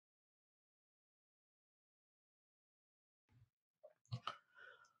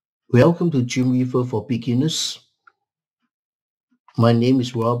Welcome to Dreamweaver for Beginners. My name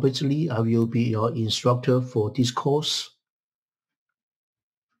is Robert Lee. I will be your instructor for this course.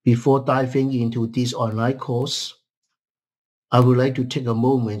 Before diving into this online course, I would like to take a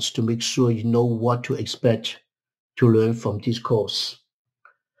moment to make sure you know what to expect to learn from this course.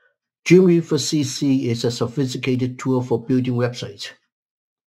 Dreamweaver CC is a sophisticated tool for building websites.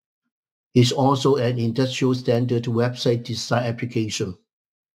 It's also an industrial standard website design application.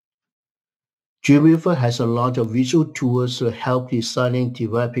 Dreamweaver has a lot of visual tools to help designing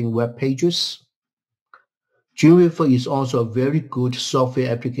developing web pages. Dreamweaver is also a very good software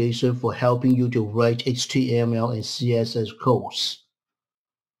application for helping you to write HTML and CSS codes.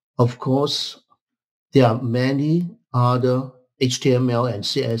 Of course, there are many other HTML and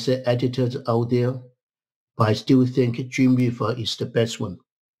CSS editors out there, but I still think Dreamweaver is the best one.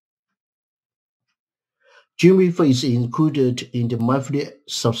 Dreamweaver is included in the monthly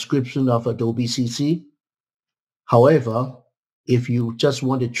subscription of Adobe CC. However, if you just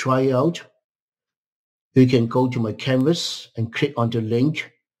want to try it out, you can go to my canvas and click on the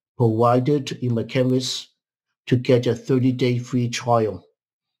link provided in my canvas to get a 30-day free trial.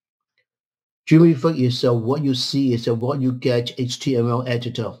 Dreamweaver is what you see is what you get HTML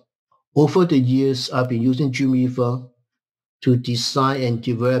editor. Over the years, I've been using Dreamweaver to design and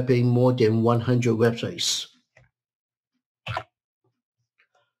developing more than 100 websites.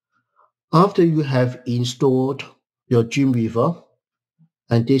 After you have installed your Dreamweaver,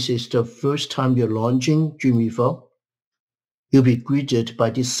 and this is the first time you're launching Dreamweaver, you'll be greeted by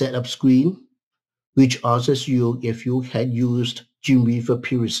this setup screen, which asks you if you had used Dreamweaver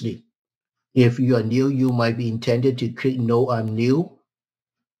previously. If you are new, you might be intended to click No, I'm new,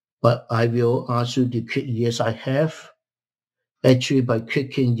 but I will ask you to click Yes, I have. Actually, by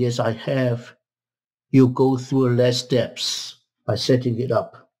clicking Yes, I have, you go through less steps by setting it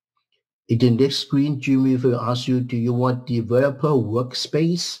up. In the next screen, Dreamweaver will ask you, do you want developer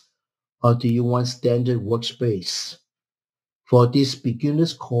workspace or do you want standard workspace? For this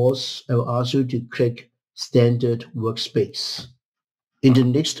beginner's course, I will ask you to click standard workspace. In the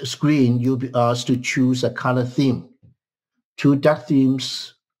next screen, you'll be asked to choose a color theme, 2 dark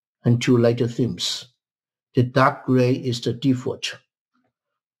themes and 2 lighter themes. The dark gray is the default.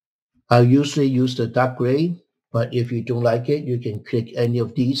 I usually use the dark gray, but if you don't like it, you can click any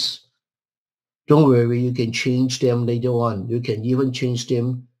of these. Don't worry, you can change them later on. You can even change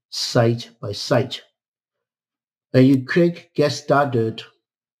them site by site. When you click Get Started,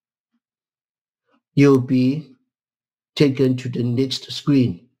 you'll be taken to the next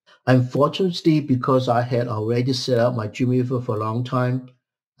screen. Unfortunately, because I had already set up my Dreamweaver for a long time,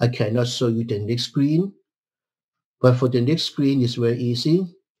 I cannot show you the next screen. But for the next screen, it's very easy.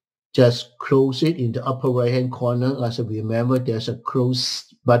 Just close it in the upper right-hand corner. As I remember, there's a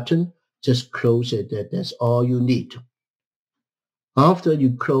close button. Just close it. That's all you need. After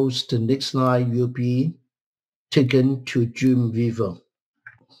you close the next line, you'll be taken to Dreamweaver.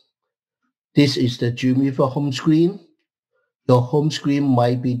 This is the Dreamweaver home screen. Your home screen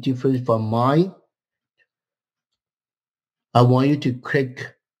might be different from mine. I want you to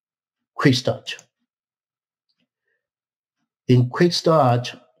click Quick Start. In Quick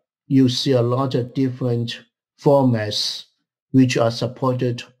Start, you see a lot of different formats which are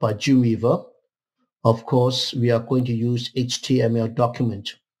supported by Dreamweaver. Of course, we are going to use HTML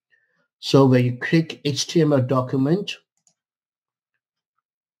document. So when you click HTML document,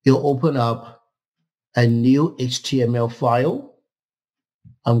 you'll open up a new HTML file.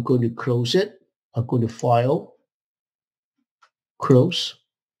 I'm going to close it. I'm going to File, Close.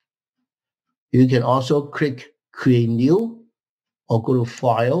 You can also click Create New or go to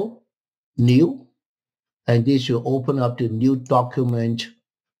File, New, and this will open up the New Document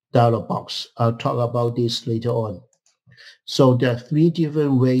dialog box. I'll talk about this later on. So there are 3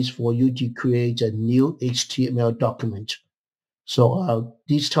 different ways for you to create a new HTML document. So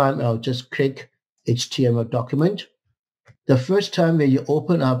this time I'll just click HTML document. The first time when you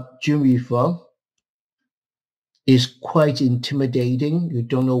open up Dreamweaver, is quite intimidating. You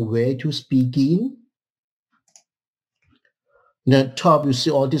don't know where to begin. At the top, you see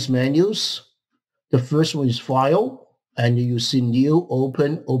all these menus. The first one is File, and you see New,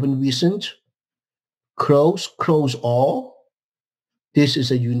 Open, Open Recent, Close, Close All. This is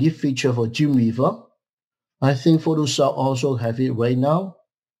a unique feature for Dreamweaver. I think Photoshop also have it right now.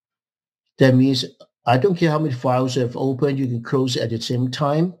 That means I don't care how many files you have opened, you can close it at the same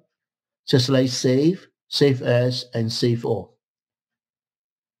time. Just like Save, Save As, and Save All.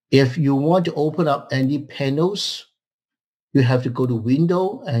 If you want to open up any panels, you have to go to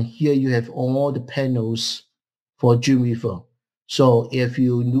Window, and here you have all the panels for Dreamweaver. So if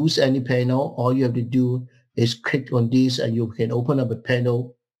you lose any panel, all you have to do is click on this and you can open up a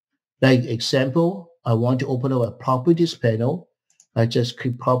panel. Like example, I want to open up a properties panel. I just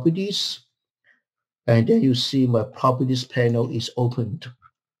click properties and then you see my properties panel is opened.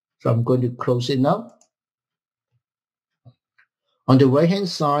 So I'm going to close it now. On the right-hand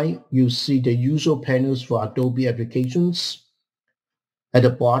side, you see the usual panels for Adobe applications. At the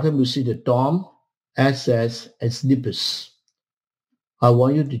bottom, you see the DOM, Assets, and Snippets. I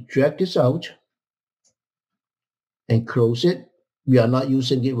want you to drag this out and close it. We are not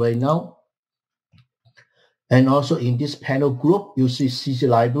using it right now. And also in this panel group, you see CC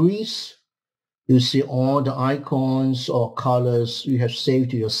libraries. You see all the icons or colors you have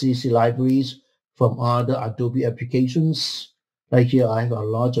saved to your CC libraries from other Adobe applications. Like here, I have a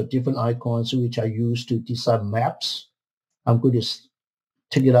lot of different icons which I use to design maps. I'm going to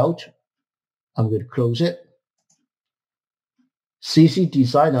take it out. I'm going to close it. CC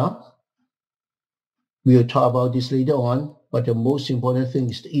Designer, we'll talk about this later on, but the most important thing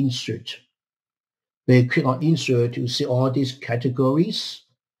is the insert. When you click on insert, you see all these categories.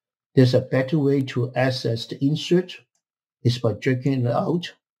 There's a better way to access the insert. It's by dragging it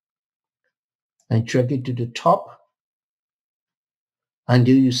out and drag it to the top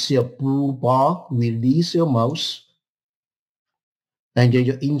until you see a blue bar. Release your mouse and then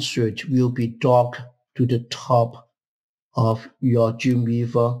your insert will be docked to the top of your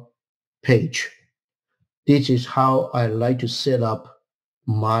Dreamweaver page. This is how I like to set up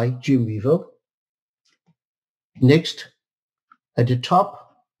my Dreamweaver. Next, at the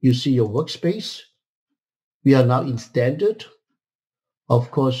top, you see your workspace. We are now in standard.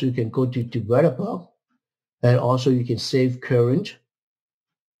 Of course, you can go to developer and also you can save current.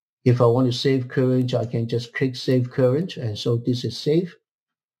 If I want to save current, I can just click save current. And so this is saved.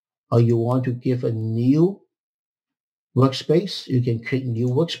 Or you want to give a new workspace, you can click new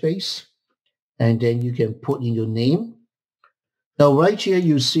workspace and then you can put in your name. Now right here,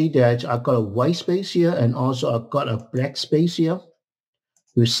 you see that I've got a white space here and also I've got a black space here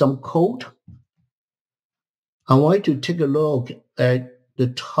with some code. I want you to take a look at the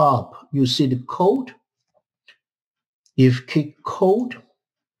top. You see the code. If you click code,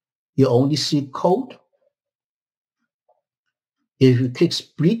 you only see code. If you click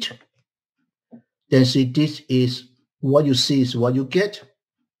split, then see this is what you see is what you get.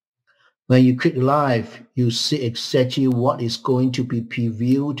 When you click live, you see exactly what is going to be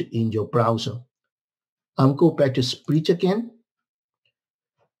previewed in your browser. I'm going back to split again.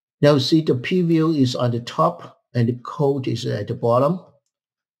 Now see the preview is on the top and the code is at the bottom.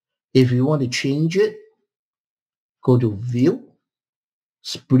 If you want to change it, go to view,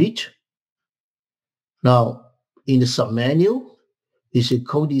 split. Now in the submenu, you see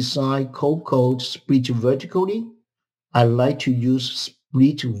code design, code, split vertically. I like to use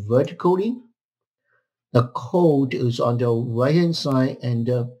split vertically. The code is on the right-hand side and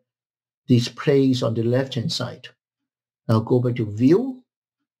the display is on the left-hand side. Now go back to view,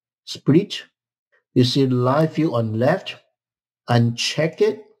 split. You see live view on left, uncheck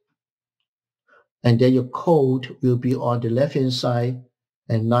it, and then your code will be on the left-hand side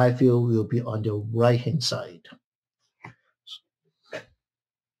and live view will be on the right-hand side.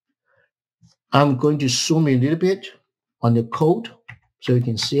 I'm going to zoom in a little bit on the code so you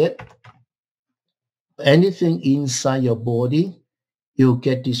can see it. Anything inside your body, you'll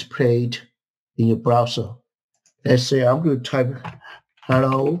get displayed in your browser. Let's say I'm going to type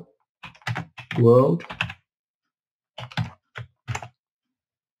hello world.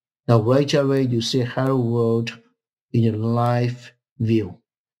 Now right away you see hello world in your live view.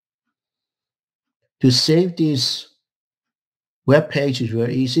 To save this web page is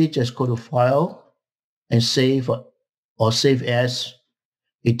very easy. Just go to file and save or save as.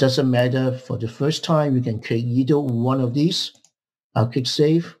 It doesn't matter. For the first time, you can click either one of these. I'll click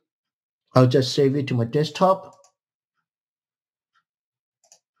save. I'll just save it to my desktop.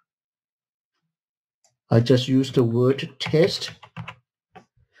 I just use the word test.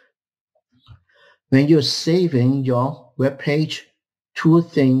 When you're saving your web page, two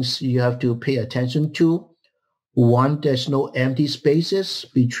things you have to pay attention to. One, there's no empty spaces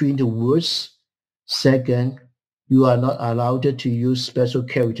between the words. Second, you are not allowed to use special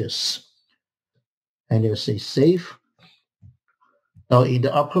characters. And you'll say save. Now in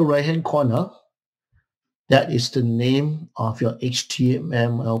the upper right hand corner, that is the name of your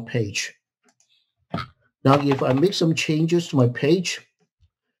HTML page. Now if I make some changes to my page,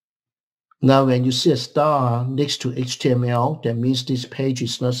 now when you see a star next to HTML, that means this page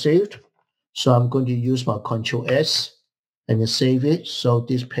is not saved. So I'm going to use my Ctrl S and then save it so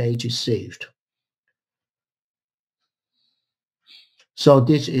this page is saved. So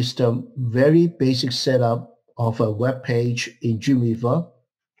this is the very basic setup of a web page in Dreamweaver.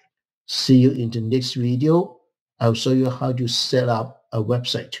 See you in the next video. I'll show you how to set up a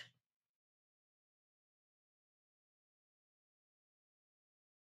website.